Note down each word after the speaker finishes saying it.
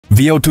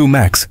VO2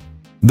 max.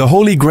 The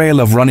holy grail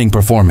of running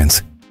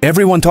performance.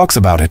 Everyone talks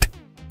about it.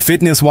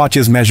 Fitness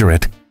watches measure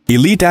it.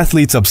 Elite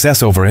athletes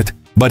obsess over it.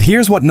 But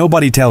here's what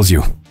nobody tells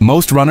you.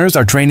 Most runners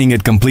are training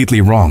it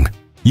completely wrong.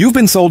 You've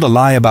been sold a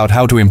lie about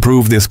how to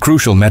improve this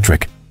crucial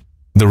metric.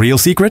 The real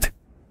secret?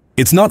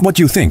 It's not what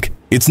you think.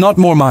 It's not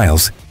more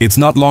miles. It's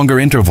not longer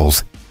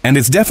intervals. And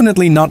it's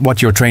definitely not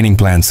what your training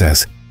plan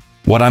says.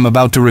 What I'm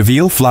about to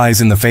reveal flies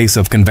in the face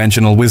of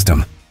conventional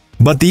wisdom.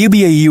 But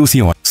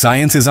the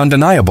science is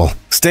undeniable.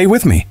 Stay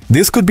with me.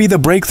 This could be the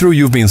breakthrough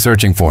you've been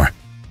searching for.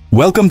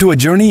 Welcome to a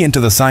journey into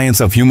the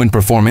science of human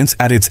performance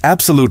at its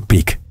absolute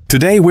peak.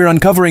 Today we're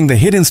uncovering the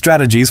hidden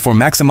strategies for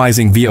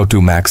maximizing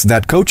VO2 max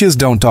that coaches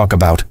don't talk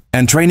about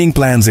and training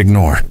plans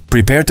ignore.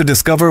 Prepare to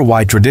discover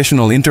why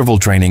traditional interval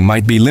training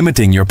might be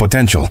limiting your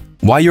potential,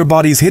 why your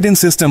body's hidden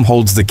system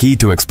holds the key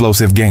to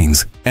explosive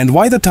gains, and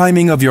why the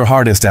timing of your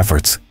hardest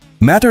efforts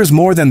matters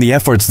more than the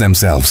efforts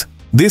themselves.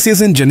 This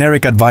isn't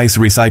generic advice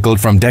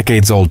recycled from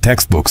decades-old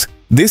textbooks.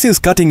 This is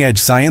cutting-edge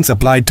science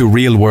applied to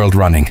real-world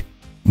running.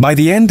 By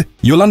the end,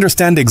 you'll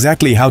understand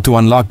exactly how to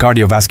unlock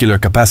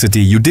cardiovascular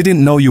capacity you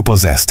didn't know you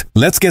possessed.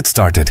 Let's get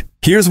started.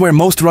 Here's where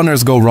most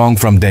runners go wrong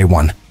from day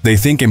one. They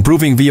think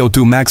improving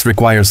VO2 max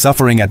requires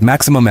suffering at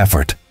maximum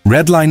effort.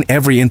 Redline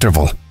every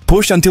interval.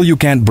 Push until you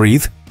can't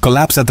breathe.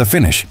 Collapse at the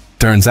finish.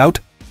 Turns out,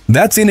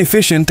 that's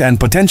inefficient and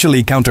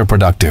potentially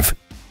counterproductive.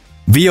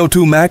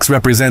 VO2 max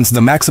represents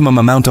the maximum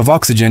amount of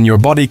oxygen your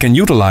body can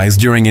utilize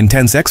during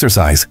intense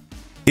exercise.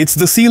 It's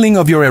the ceiling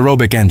of your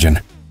aerobic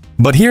engine.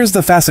 But here's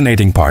the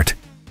fascinating part.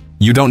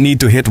 You don't need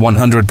to hit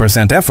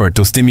 100% effort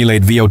to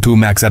stimulate VO2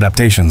 max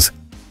adaptations.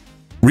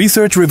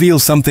 Research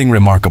reveals something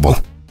remarkable.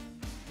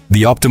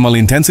 The optimal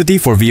intensity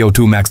for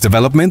VO2 max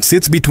development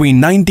sits between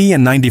 90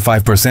 and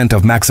 95%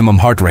 of maximum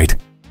heart rate.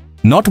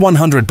 Not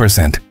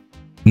 100%.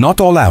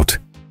 Not all out.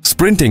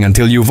 Sprinting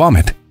until you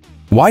vomit.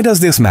 Why does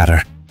this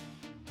matter?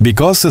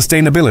 Because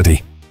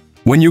sustainability.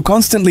 When you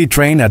constantly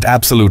train at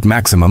absolute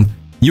maximum,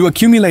 you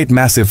accumulate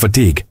massive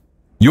fatigue.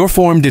 Your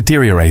form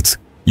deteriorates.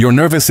 Your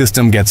nervous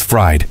system gets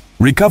fried.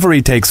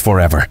 Recovery takes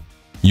forever.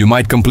 You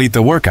might complete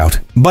the workout,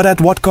 but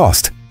at what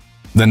cost?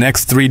 The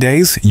next 3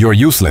 days, you're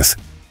useless.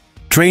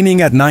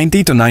 Training at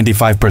 90 to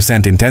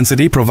 95%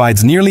 intensity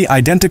provides nearly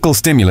identical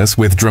stimulus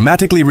with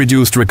dramatically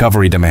reduced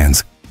recovery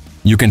demands.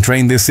 You can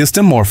train this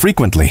system more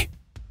frequently.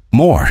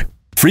 More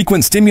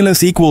frequent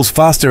stimulus equals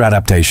faster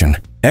adaptation.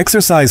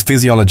 Exercise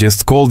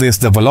physiologists call this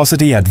the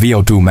velocity at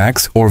VO2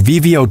 max or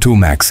VVO2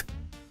 max.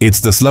 It's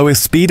the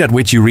slowest speed at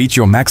which you reach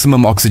your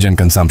maximum oxygen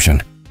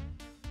consumption.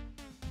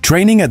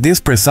 Training at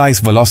this precise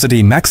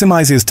velocity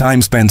maximizes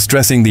time spent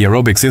stressing the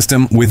aerobic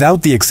system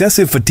without the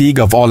excessive fatigue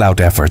of all-out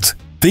efforts.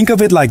 Think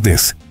of it like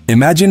this.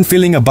 Imagine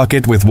filling a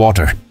bucket with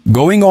water.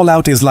 Going all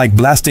out is like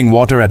blasting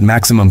water at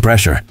maximum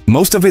pressure.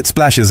 Most of it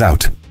splashes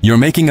out. You're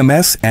making a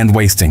mess and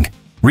wasting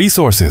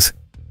resources.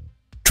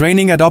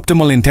 Training at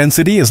optimal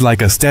intensity is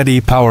like a steady,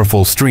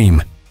 powerful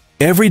stream.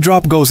 Every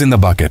drop goes in the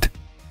bucket.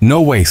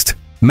 No waste.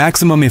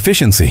 Maximum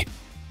efficiency.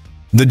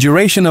 The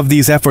duration of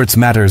these efforts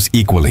matters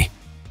equally.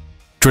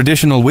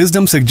 Traditional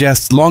wisdom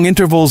suggests long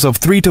intervals of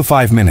 3 to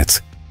 5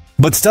 minutes.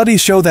 But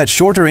studies show that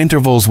shorter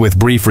intervals with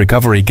brief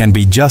recovery can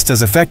be just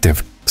as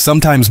effective,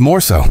 sometimes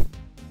more so.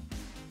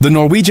 The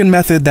Norwegian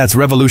method that's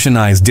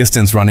revolutionized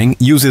distance running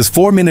uses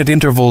 4-minute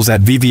intervals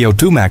at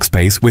VVO2 max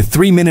pace with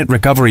 3-minute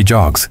recovery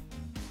jogs.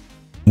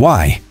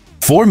 Why?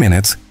 4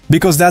 minutes?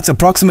 Because that's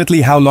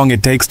approximately how long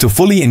it takes to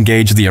fully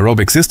engage the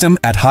aerobic system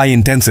at high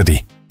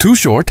intensity. Too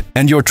short,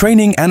 and you're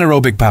training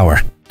anaerobic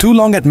power. Too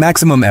long at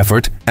maximum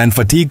effort, and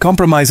fatigue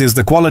compromises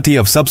the quality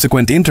of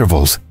subsequent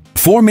intervals.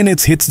 4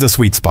 minutes hits the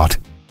sweet spot.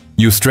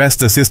 You stress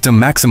the system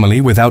maximally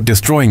without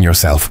destroying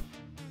yourself.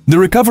 The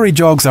recovery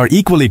jogs are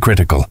equally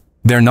critical.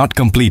 They're not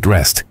complete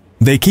rest.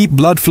 They keep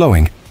blood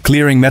flowing,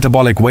 clearing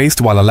metabolic waste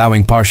while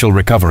allowing partial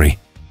recovery.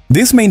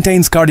 This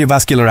maintains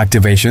cardiovascular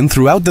activation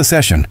throughout the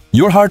session.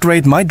 Your heart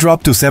rate might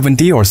drop to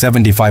 70 or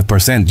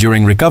 75%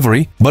 during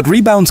recovery, but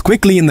rebounds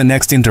quickly in the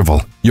next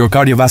interval. Your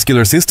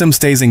cardiovascular system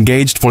stays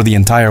engaged for the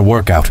entire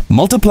workout,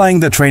 multiplying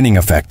the training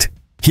effect.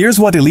 Here's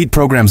what elite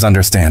programs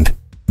understand.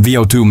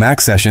 VO2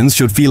 max sessions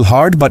should feel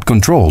hard but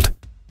controlled.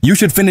 You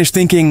should finish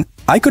thinking,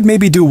 I could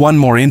maybe do one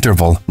more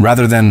interval,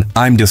 rather than,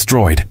 I'm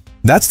destroyed.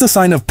 That's the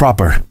sign of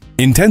proper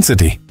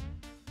intensity.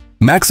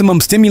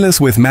 Maximum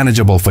stimulus with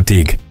manageable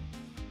fatigue.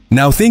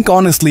 Now think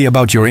honestly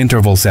about your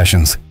interval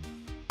sessions.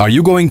 Are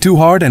you going too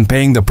hard and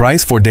paying the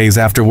price for days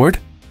afterward?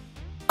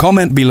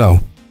 Comment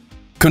below.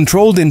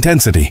 Controlled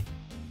intensity.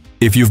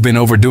 If you've been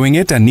overdoing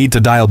it and need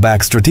to dial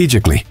back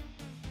strategically.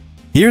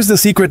 Here's the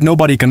secret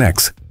nobody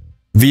connects.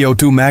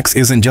 VO2 max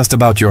isn't just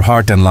about your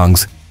heart and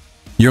lungs.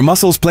 Your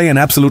muscles play an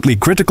absolutely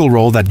critical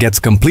role that gets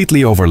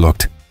completely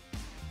overlooked.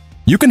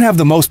 You can have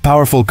the most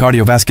powerful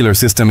cardiovascular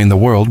system in the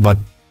world, but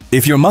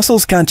if your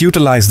muscles can't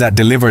utilize that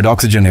delivered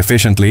oxygen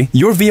efficiently,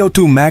 your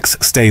VO2 max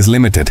stays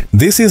limited.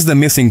 This is the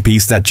missing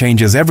piece that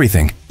changes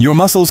everything. Your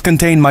muscles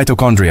contain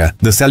mitochondria,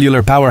 the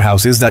cellular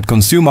powerhouses that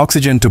consume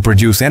oxygen to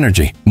produce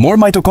energy. More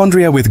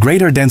mitochondria with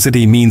greater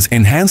density means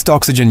enhanced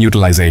oxygen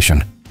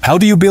utilization. How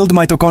do you build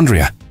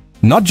mitochondria?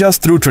 not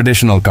just through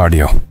traditional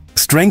cardio.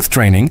 Strength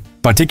training,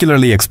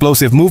 particularly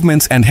explosive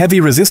movements and heavy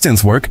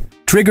resistance work,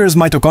 triggers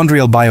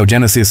mitochondrial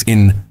biogenesis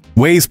in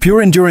ways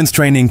pure endurance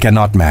training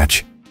cannot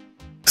match.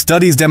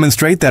 Studies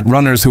demonstrate that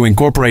runners who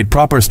incorporate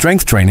proper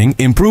strength training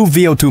improve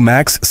VO2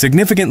 max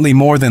significantly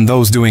more than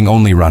those doing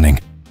only running.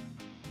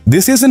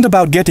 This isn't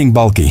about getting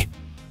bulky.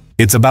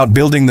 It's about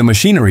building the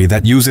machinery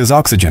that uses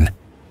oxygen.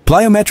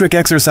 Plyometric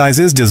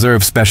exercises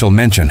deserve special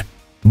mention.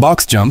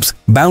 Box jumps,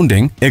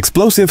 bounding,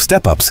 explosive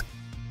step-ups.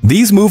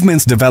 These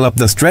movements develop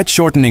the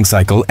stretch-shortening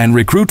cycle and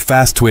recruit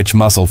fast-twitch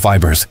muscle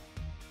fibers.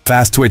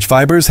 Fast-twitch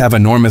fibers have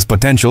enormous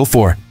potential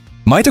for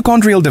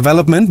mitochondrial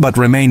development but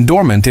remain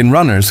dormant in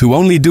runners who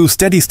only do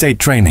steady-state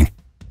training.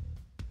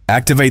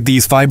 Activate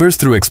these fibers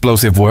through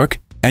explosive work,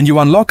 and you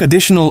unlock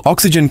additional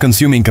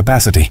oxygen-consuming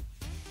capacity.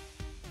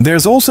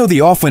 There's also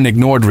the often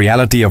ignored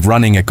reality of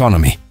running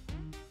economy.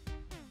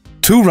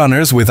 Two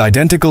runners with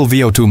identical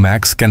VO2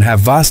 max can have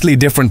vastly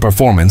different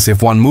performance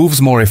if one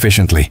moves more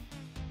efficiently.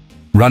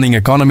 Running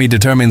economy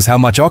determines how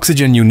much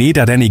oxygen you need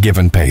at any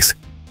given pace.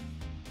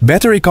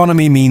 Better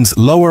economy means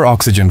lower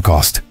oxygen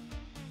cost.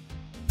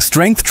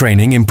 Strength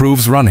training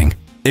improves running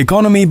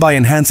economy by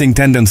enhancing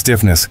tendon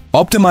stiffness,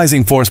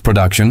 optimizing force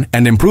production,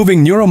 and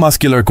improving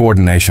neuromuscular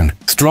coordination.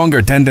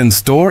 Stronger tendons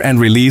store and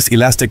release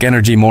elastic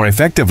energy more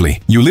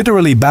effectively. You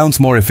literally bounce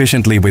more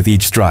efficiently with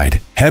each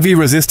stride. Heavy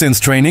resistance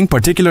training,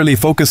 particularly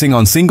focusing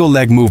on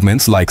single-leg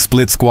movements like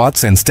split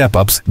squats and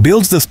step-ups,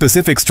 builds the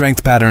specific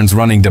strength patterns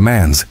running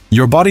demands.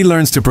 Your body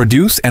learns to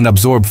produce and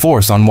absorb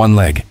force on one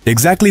leg,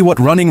 exactly what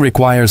running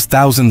requires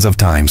thousands of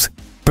times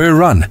per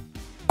run.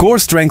 Core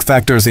strength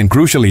factors in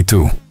crucially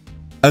too.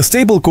 A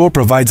stable core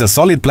provides a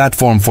solid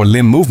platform for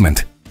limb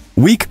movement.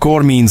 Weak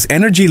core means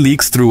energy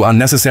leaks through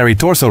unnecessary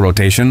torso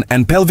rotation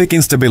and pelvic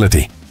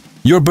instability.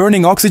 You're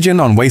burning oxygen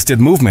on wasted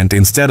movement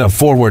instead of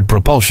forward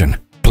propulsion.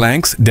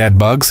 Planks, dead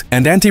bugs,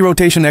 and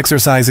anti-rotation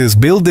exercises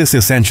build this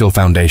essential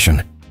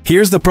foundation.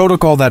 Here's the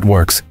protocol that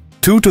works.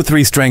 2 to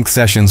 3 strength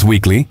sessions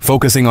weekly,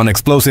 focusing on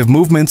explosive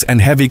movements and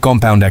heavy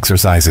compound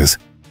exercises.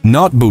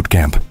 Not boot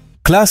camp.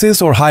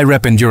 Classes or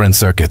high-rep endurance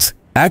circuits.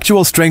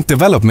 Actual strength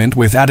development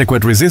with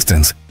adequate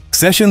resistance.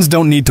 Sessions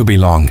don't need to be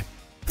long.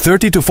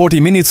 30 to 40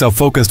 minutes of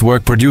focused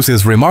work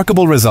produces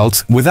remarkable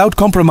results without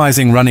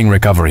compromising running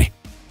recovery.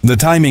 The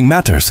timing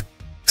matters.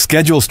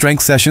 Schedule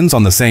strength sessions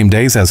on the same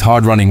days as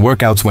hard running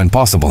workouts when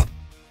possible.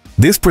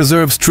 This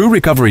preserves true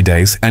recovery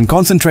days and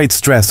concentrates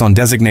stress on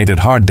designated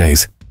hard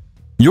days.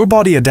 Your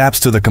body adapts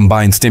to the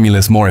combined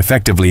stimulus more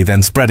effectively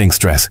than spreading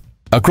stress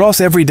across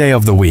every day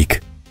of the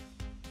week.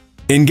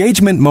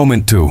 Engagement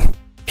moment 2.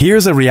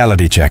 Here's a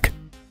reality check.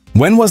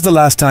 When was the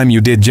last time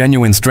you did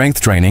genuine strength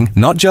training,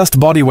 not just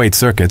bodyweight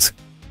circuits?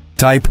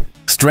 Type,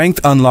 "Strength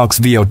unlocks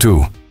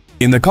VO2"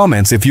 in the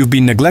comments if you've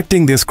been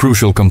neglecting this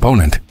crucial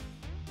component.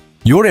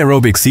 Your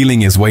aerobic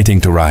ceiling is waiting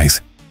to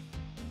rise.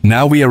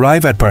 Now we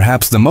arrive at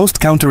perhaps the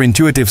most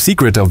counterintuitive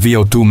secret of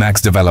VO2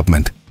 max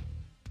development.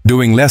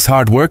 Doing less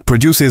hard work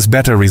produces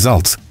better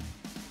results.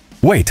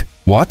 Wait,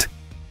 what?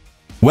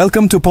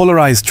 Welcome to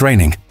Polarized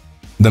training,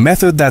 the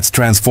method that's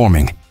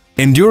transforming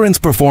endurance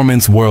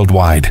performance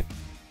worldwide.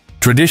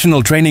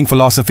 Traditional training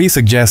philosophy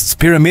suggests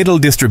pyramidal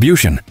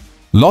distribution,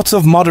 lots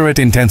of moderate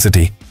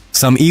intensity,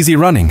 some easy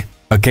running,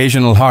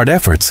 occasional hard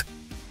efforts.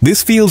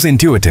 This feels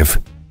intuitive.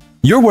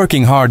 You're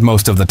working hard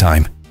most of the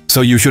time,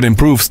 so you should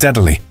improve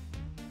steadily.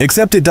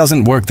 Except it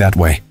doesn't work that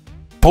way.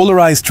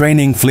 Polarized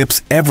training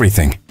flips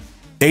everything.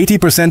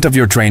 80% of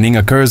your training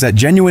occurs at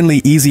genuinely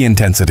easy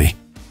intensity.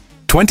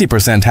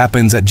 20%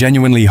 happens at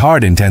genuinely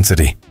hard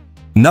intensity.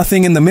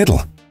 Nothing in the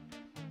middle.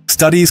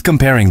 Studies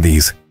comparing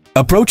these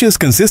approaches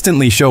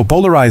consistently show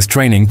polarized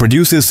training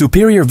produces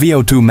superior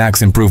VO2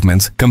 max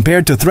improvements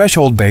compared to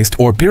threshold-based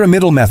or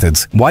pyramidal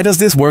methods. Why does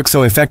this work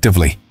so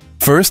effectively?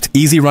 First,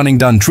 easy running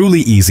done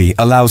truly easy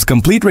allows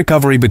complete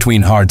recovery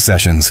between hard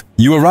sessions.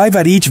 You arrive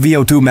at each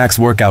VO2 max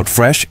workout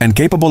fresh and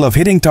capable of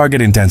hitting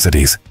target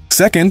intensities.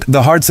 Second,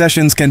 the hard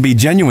sessions can be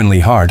genuinely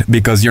hard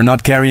because you're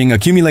not carrying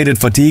accumulated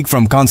fatigue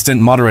from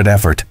constant moderate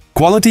effort.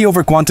 Quality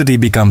over quantity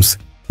becomes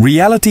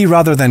reality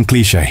rather than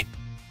cliché.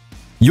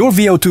 Your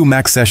VO2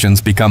 max sessions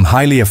become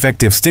highly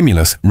effective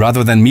stimulus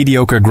rather than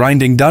mediocre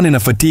grinding done in a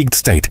fatigued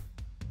state.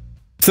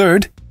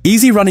 Third,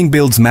 easy running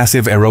builds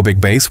massive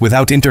aerobic base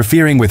without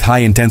interfering with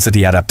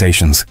high-intensity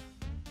adaptations.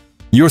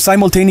 You're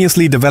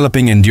simultaneously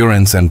developing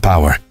endurance and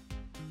power.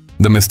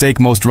 The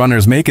mistake most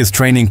runners make is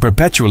training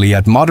perpetually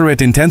at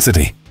moderate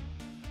intensity.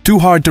 Too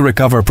hard to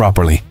recover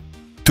properly.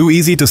 Too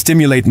easy to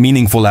stimulate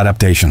meaningful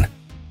adaptation.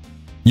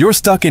 You're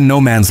stuck in no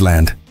man's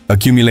land,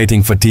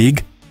 accumulating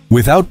fatigue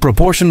without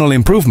proportional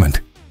improvement.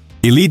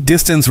 Elite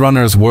distance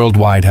runners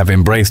worldwide have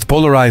embraced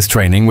polarized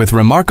training with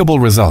remarkable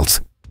results.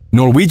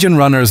 Norwegian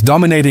runners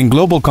dominating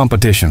global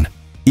competition.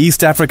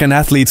 East African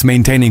athletes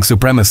maintaining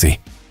supremacy.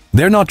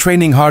 They're not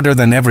training harder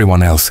than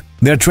everyone else.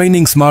 They're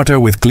training smarter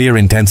with clear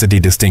intensity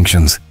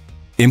distinctions.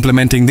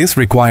 Implementing this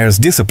requires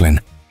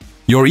discipline.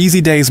 Your easy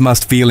days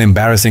must feel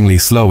embarrassingly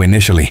slow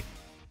initially.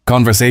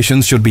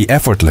 Conversations should be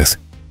effortless.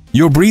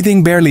 Your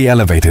breathing barely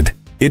elevated.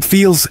 It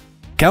feels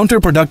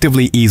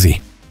counterproductively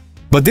easy.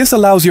 But this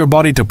allows your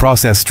body to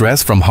process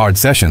stress from hard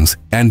sessions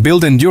and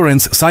build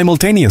endurance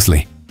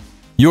simultaneously.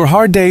 Your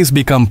hard days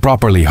become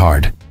properly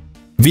hard.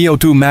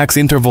 VO2 max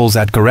intervals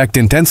at correct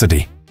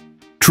intensity.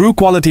 True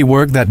quality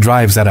work that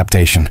drives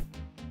adaptation.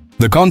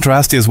 The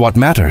contrast is what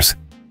matters.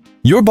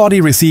 Your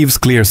body receives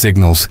clear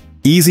signals,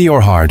 easy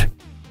or hard.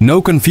 No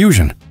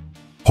confusion.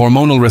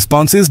 Hormonal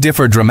responses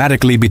differ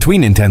dramatically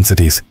between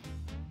intensities.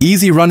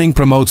 Easy running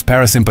promotes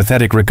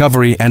parasympathetic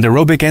recovery and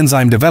aerobic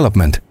enzyme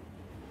development.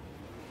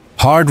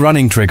 Hard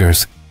running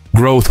triggers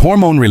growth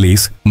hormone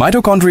release,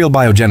 mitochondrial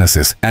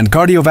biogenesis, and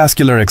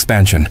cardiovascular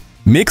expansion.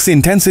 Mix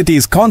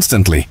intensities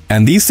constantly,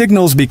 and these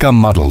signals become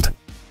muddled.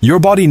 Your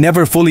body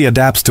never fully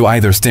adapts to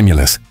either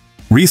stimulus.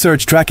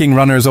 Research tracking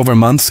runners over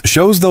months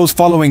shows those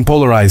following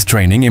polarized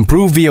training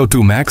improve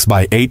VO2 max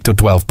by 8 to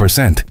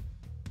 12%.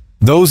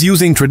 Those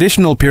using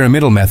traditional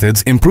pyramidal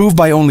methods improve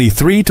by only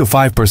 3 to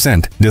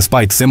 5%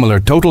 despite similar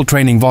total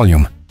training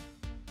volume.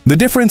 The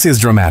difference is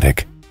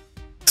dramatic.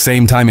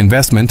 Same time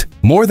investment,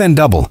 more than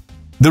double.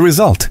 The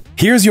result?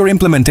 Here's your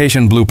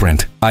implementation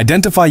blueprint.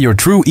 Identify your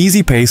true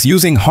easy pace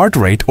using heart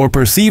rate or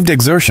perceived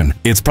exertion.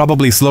 It's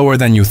probably slower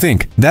than you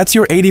think. That's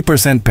your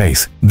 80%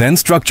 pace. Then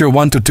structure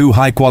 1 to 2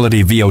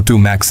 high-quality VO2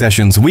 max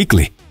sessions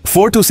weekly.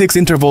 4 to 6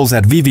 intervals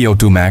at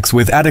VO2 max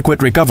with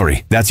adequate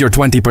recovery. That's your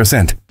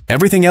 20%.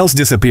 Everything else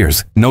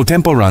disappears. No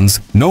tempo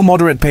runs, no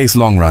moderate pace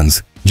long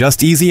runs.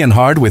 Just easy and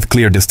hard with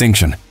clear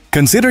distinction.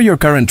 Consider your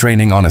current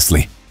training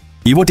honestly.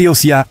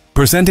 VO2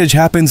 percentage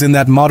happens in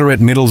that moderate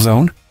middle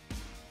zone?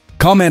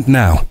 Comment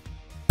now.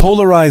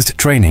 Polarized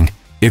training.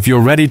 If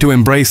you're ready to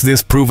embrace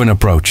this proven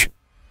approach,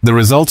 the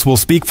results will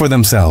speak for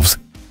themselves.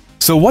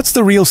 So what's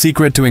the real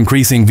secret to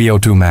increasing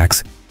VO2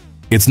 max?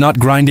 It's not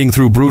grinding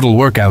through brutal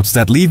workouts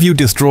that leave you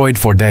destroyed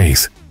for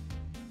days.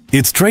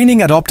 It's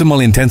training at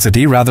optimal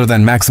intensity rather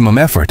than maximum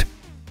effort.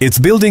 It's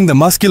building the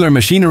muscular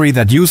machinery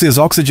that uses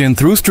oxygen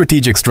through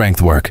strategic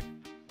strength work.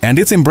 And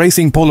it's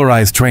embracing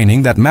polarized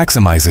training that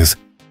maximizes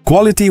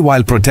quality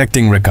while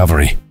protecting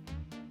recovery.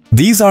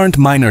 These aren't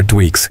minor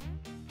tweaks.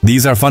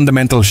 These are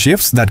fundamental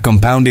shifts that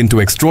compound into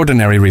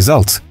extraordinary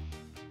results.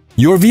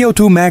 Your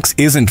VO2 max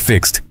isn't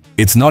fixed.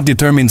 It's not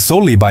determined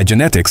solely by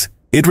genetics.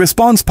 It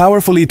responds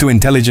powerfully to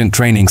intelligent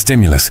training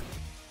stimulus.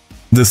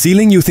 The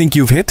ceiling you think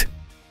you've hit?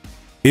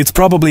 It's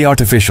probably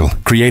artificial,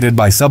 created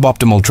by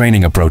suboptimal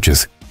training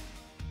approaches.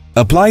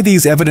 Apply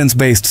these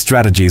evidence-based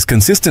strategies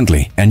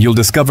consistently, and you'll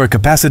discover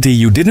capacity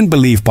you didn't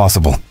believe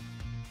possible.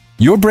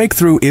 Your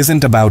breakthrough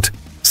isn't about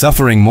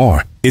suffering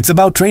more. It's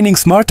about training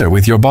smarter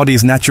with your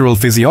body's natural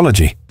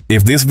physiology.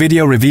 If this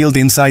video revealed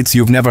insights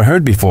you've never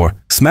heard before,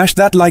 smash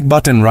that like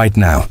button right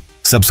now.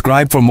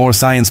 Subscribe for more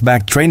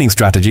science-backed training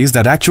strategies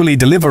that actually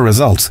deliver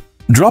results.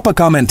 Drop a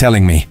comment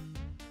telling me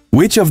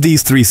which of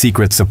these 3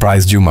 secrets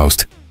surprised you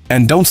most.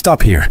 And don't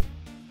stop here.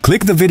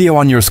 Click the video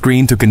on your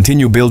screen to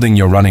continue building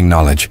your running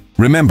knowledge.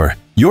 Remember,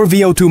 your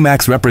VO2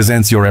 max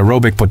represents your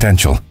aerobic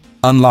potential.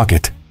 Unlock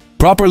it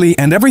properly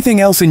and everything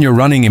else in your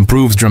running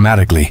improves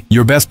dramatically.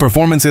 Your best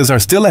performances are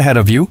still ahead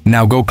of you.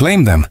 Now go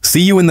claim them.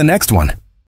 See you in the next one.